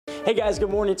Hey guys, good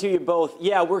morning to you both.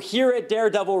 Yeah, we're here at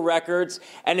Daredevil Records,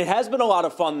 and it has been a lot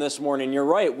of fun this morning. You're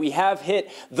right, we have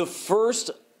hit the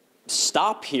first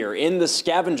stop here in the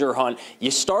scavenger hunt.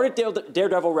 You start at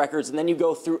Daredevil Records, and then you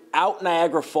go throughout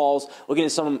Niagara Falls, looking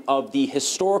at some of the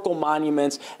historical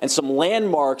monuments and some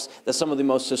landmarks that some of the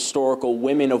most historical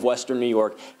women of Western New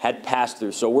York had passed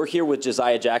through. So we're here with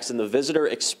Josiah Jackson, the Visitor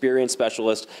Experience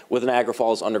Specialist with Niagara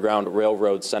Falls Underground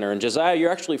Railroad Center. And Josiah,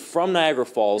 you're actually from Niagara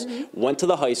Falls, went to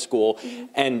the high school,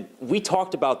 and we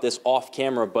talked about this off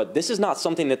camera, but this is not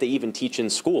something that they even teach in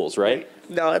schools, right?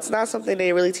 No, it's not something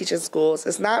they really teach in schools.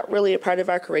 It's not really a part of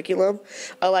our curriculum.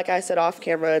 Like I said off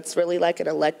camera, it's really like an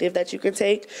elective that you can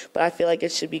take, but I feel like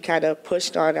it should be kind of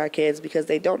pushed on our kids because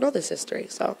they don't know this history.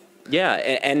 So. Yeah,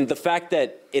 and the fact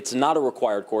that it's not a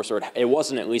required course, or it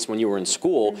wasn't at least when you were in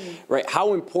school, right?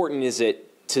 How important is it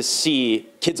to see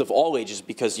kids of all ages,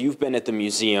 because you've been at the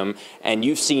museum and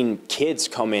you've seen kids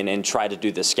come in and try to do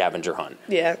this scavenger hunt?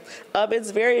 Yeah,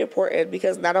 it's very important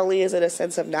because not only is it a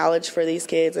sense of knowledge for these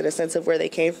kids and a sense of where they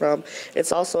came from,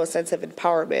 it's also a sense of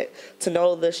empowerment to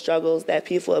know the struggles that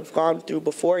people have gone through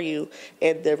before you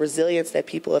and the resilience that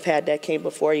people have had that came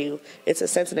before you. It's a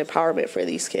sense of empowerment for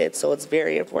these kids, so it's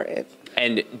very important.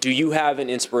 And do you have an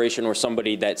inspiration or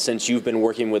somebody that, since you've been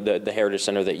working with the Heritage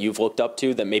Center, that you've looked up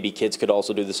to that maybe kids could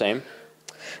also do the same?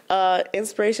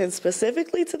 Inspiration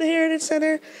specifically to the Heritage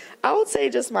Center, I would say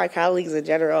just my colleagues in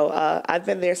general. I've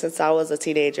been there since I was a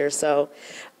teenager, so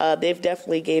they've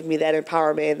definitely gave me that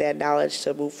empowerment and that knowledge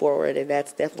to move forward, and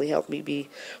that's definitely helped me be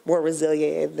more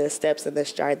resilient in the steps and the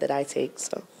stride that I take.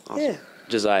 So, awesome. Yeah.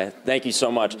 Josiah, thank you so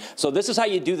much. So this is how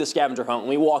you do the scavenger hunt. Let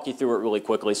me walk you through it really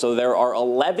quickly. So there are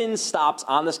 11 stops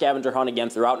on the scavenger hunt, again,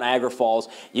 throughout Niagara Falls.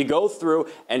 You go through,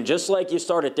 and just like you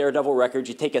start at Daredevil Records,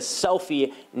 you take a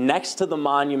selfie next to the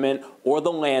monument or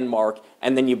the landmark,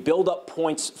 and then you build up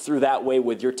points through that way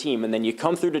with your team. And then you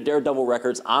come through to Daredevil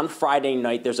Records on Friday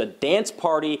night. There's a dance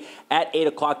party at 8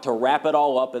 o'clock to wrap it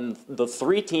all up, and the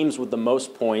 3 teams with the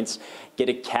most points get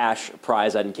a cash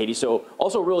prize at Katie. So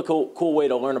also a really cool way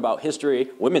to learn about history,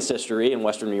 women's history in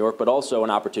Western New York, but also an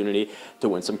opportunity to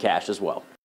win some cash as well.